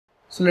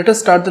So let us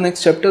start the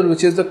next chapter,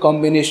 which is the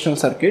combinational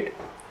circuit.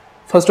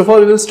 First of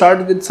all, we will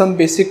start with some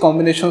basic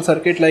combinational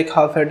circuit like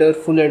half adder,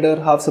 full adder,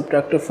 half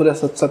subtractor, full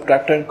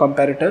subtractor and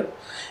comparator.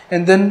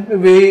 And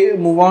then we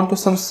move on to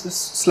some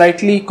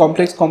slightly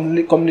complex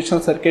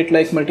combinational circuit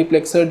like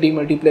multiplexer,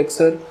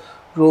 demultiplexer,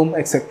 ROM,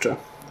 etc.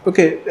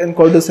 Okay,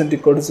 encoders and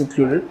decoders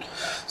included.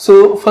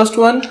 So first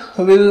one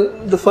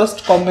the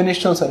first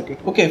combinational circuit.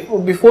 Okay,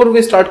 before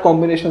we start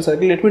combinational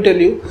circuit, let me tell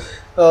you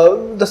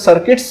the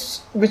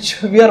circuits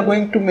which we are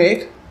going to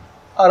make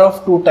are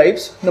of two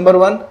types. Number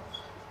one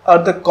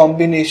are the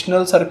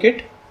combinational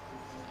circuit,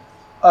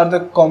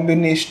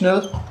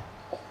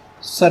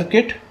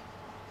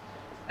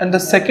 and the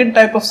second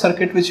type of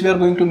circuit which we are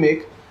going to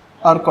make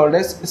are called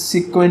as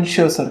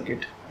sequential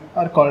circuit,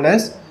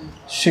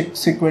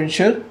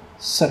 sequential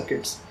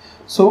circuits.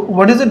 So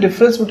what is the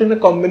difference between a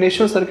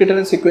combinational circuit and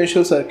a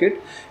sequential circuit?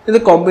 In the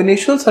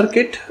combinational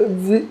circuit,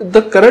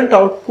 the current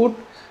output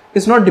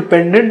is not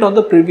dependent on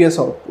the previous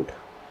output,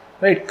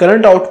 right?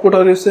 Current output,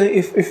 or you say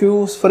if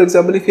you, for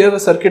example, if you have a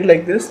circuit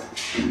like this,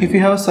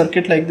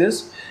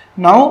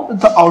 now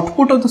the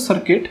output of the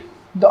circuit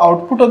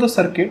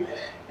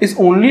is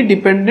only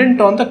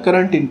dependent on the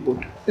current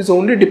input. It is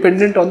not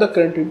dependent on the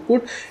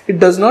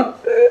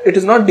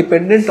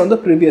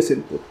previous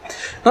input.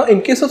 Now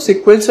in case of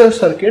sequential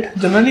circuit,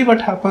 generally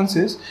what happens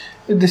is,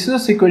 this is a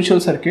sequential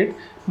circuit.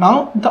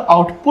 Now the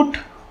output,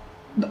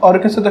 or you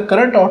can say the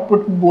current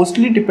output,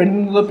 mostly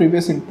dependent on the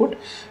previous input,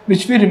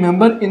 which we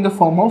remember in the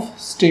form of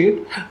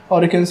state,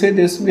 or you can say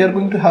this, we are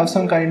going to have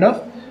some kind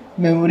of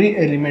memory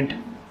element,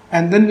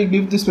 and then we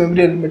give this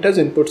memory element as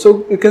input.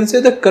 So you can say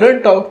the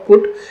current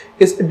output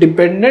is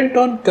dependent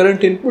on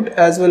current input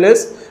as well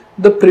as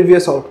the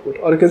previous output,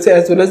 or you can say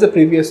as well as the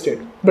previous state.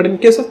 But in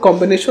case of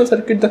combinational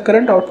circuit, the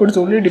current output is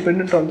only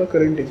dependent on the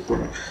current input.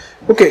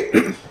 Okay,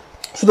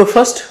 so the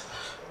first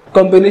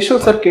combinational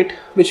circuit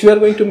which we are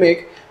going to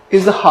make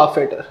is the half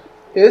adder.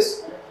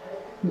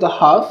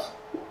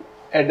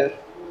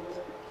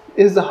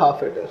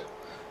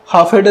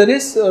 Half adder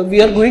is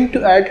we are going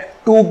to add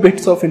 2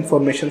 bits of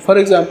information. For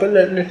example,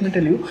 let me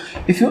tell you,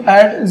 if you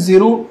add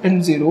 0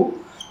 and 0,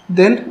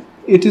 then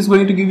it is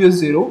going to give you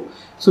 0.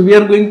 So we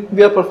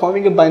are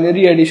performing a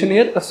binary addition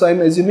here. So I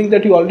am assuming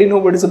that you already know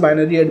what is a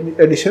binary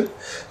addition.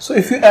 So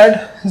if you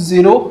add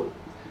 0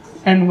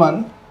 and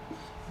 1,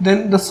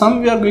 then the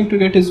sum we are going to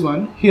get is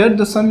 1. Here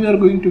the sum you are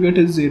going to get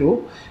is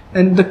 0,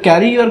 and the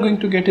carry you are going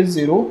to get is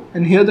 0,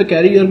 and here the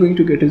carry you are going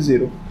to get is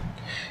 0.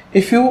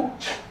 If you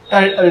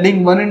are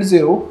adding 1 and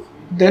 0,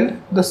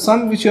 then the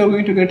sum which you are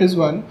going to get is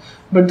 1,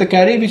 but the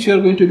carry which you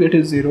are going to get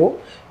is 0.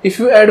 If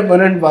you add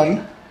 1 and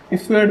 1,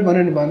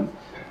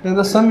 then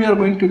the sum you are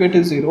going to get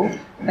is 0,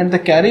 and the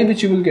carry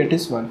which you will get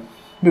is 1,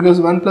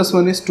 because 1 plus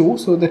 1 is 2,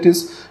 so that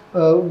is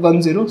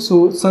 1 0.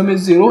 So sum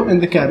is 0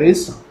 and the carry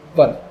is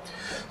 1.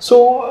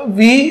 So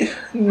we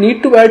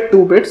need to add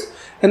 2 bits,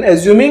 and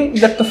assuming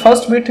that the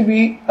first bit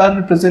we are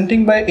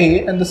representing by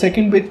A and the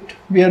second bit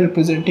we are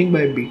representing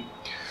by B.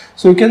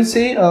 So you can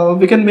say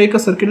we can make a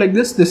circuit like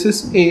this. This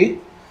is A,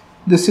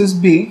 this is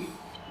B,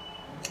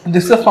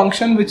 this is a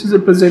function which is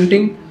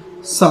representing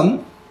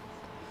sum,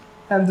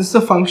 and this is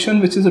a function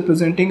which is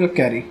representing a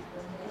carry.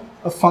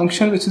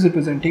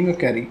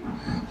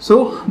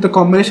 So the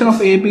combination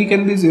of A, B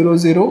can be 0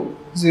 0,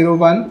 0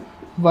 1,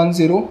 1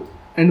 0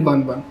 and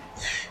 1 1.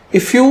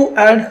 If you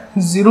add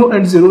 0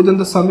 and 0, then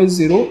the sum is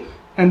 0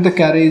 and the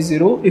carry is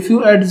 0. If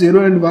you add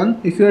 0 and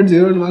 1,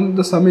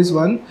 the sum is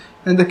 1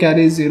 and the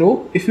carry is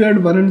 0. If you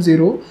add 1 and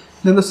 0,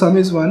 then the sum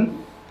is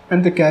 1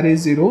 and the carry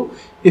is 0.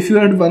 If you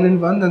add 1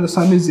 and 1, then the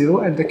sum is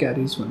 0 and the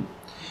carry is 1.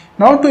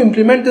 Now to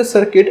implement this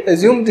circuit,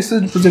 assume this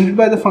is represented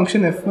by the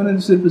function f1 and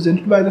this is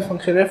represented by the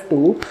function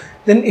f2.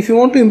 Then if you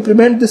want to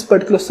implement this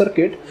particular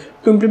circuit,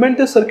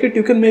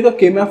 you can make a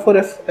k-map for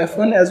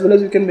f1 as well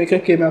as you can make a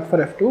k-map for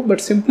f2, but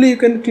simply you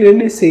can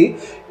clearly see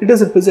it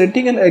is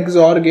representing an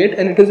XOR gate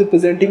and it is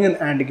representing an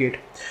AND gate.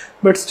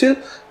 But still,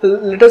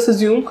 let us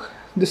assume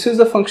this is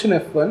the function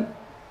f1,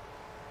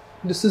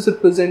 this is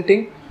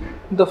representing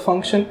the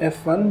function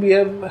f1. We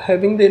are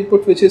having the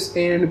input which is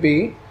A and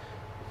B.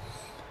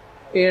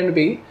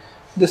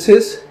 This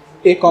is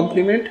A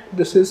complement,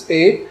 this is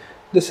A,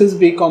 this is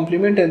B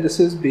complement, and this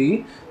is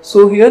B.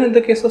 So here in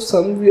the case of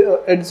sum,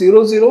 at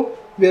 0 0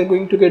 we are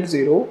going to get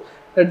 0,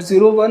 at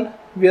 0 1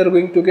 we are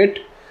going to get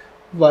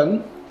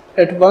 1,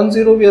 at 1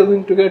 0 we are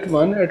going to get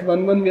 1, at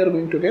 1 1 we are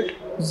going to get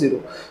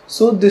 0.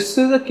 So this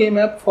is a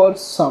k-map for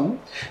sum.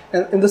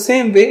 And in the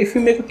same way, if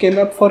you make a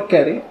k-map for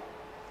carry,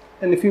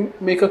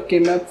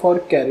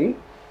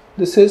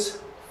 this is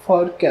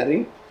for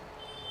carry,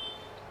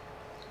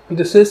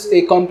 this is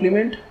A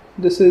complement,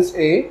 this is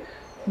A,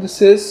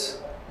 this is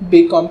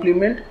B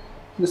complement,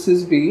 this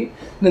is B.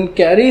 Then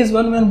carry is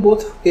 1 when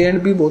both A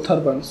and B both are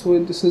 1.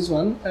 So this is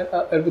 1 and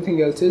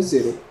everything else is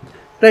 0.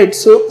 Right.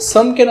 So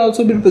sum can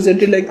also be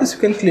represented like this. You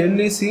can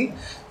clearly see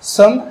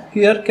sum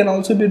here can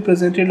also be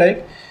represented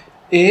like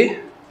A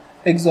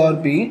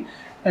XOR B,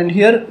 and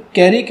here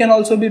carry can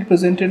also be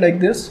represented like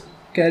this.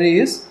 Carry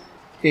is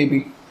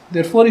AB.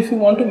 Therefore, if you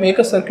want to make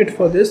a circuit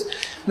for this,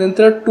 then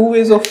there are two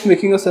ways of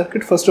making a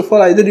circuit. First of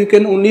all, either you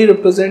can only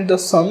represent the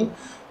sum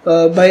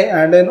by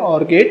AND and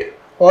OR gate,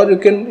 or you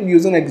can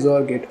use an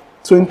XOR gate.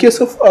 So in case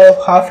of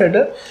half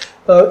adder,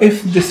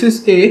 if this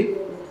is A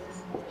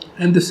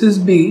and this is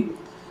B,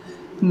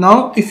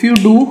 now if you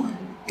do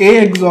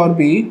A XOR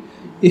B,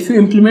 if you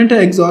implement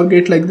an XOR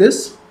gate like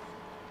this,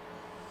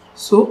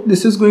 so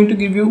this is going to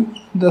give you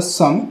the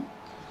sum,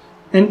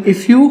 and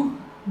if you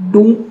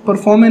do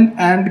perform an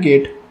AND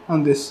gate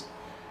on this,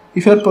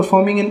 if you are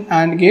performing an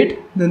AND gate,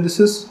 then this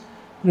is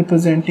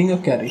representing a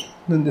carry,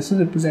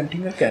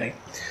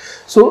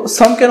 So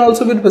sum can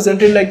also be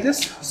represented like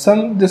this.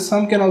 This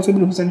sum can also be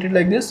represented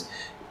like this: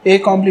 A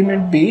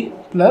complement B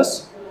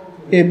plus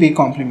AB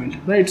complement,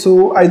 right?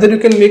 So either you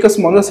can make a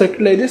smaller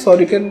circuit like this, or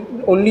you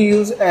can only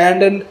use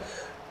AND and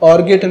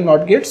OR gate and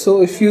NOT gate.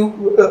 So if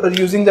you are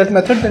using that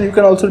method, then you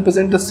can also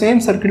represent the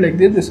same circuit like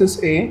this. This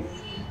is A,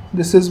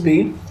 this is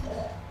B.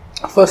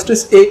 First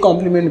is A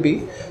complement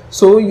B.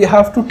 So you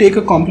have to take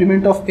a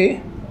complement of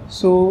A.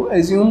 So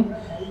assume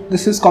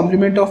this is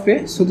complement of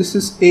A. So this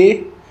is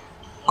A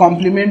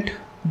complement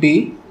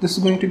B. This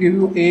is going to give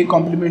you A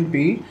complement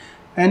B.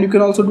 And you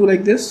can also do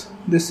like this.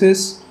 This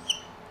is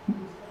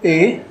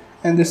A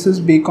and this is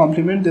B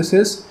complement. This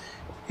is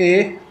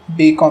A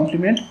B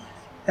complement.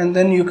 And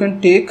then you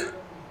can take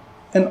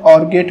an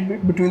OR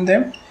gate between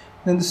them.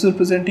 Then this is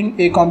representing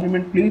A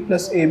complement B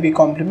plus A B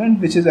complement,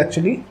 which is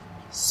actually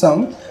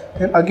sum.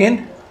 And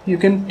again you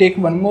can take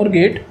one more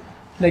gate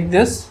like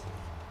this,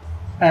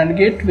 AND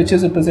gate, which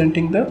is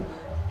representing the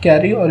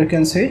carry, or you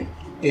can say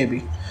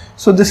AB.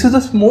 So this is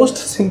the most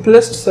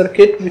simplest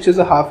circuit, which is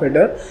a half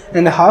adder,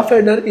 and a half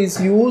adder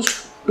is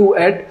used to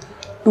add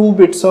 2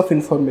 bits of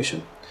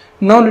information.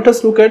 Now let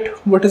us look at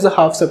what is a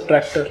half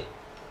subtractor.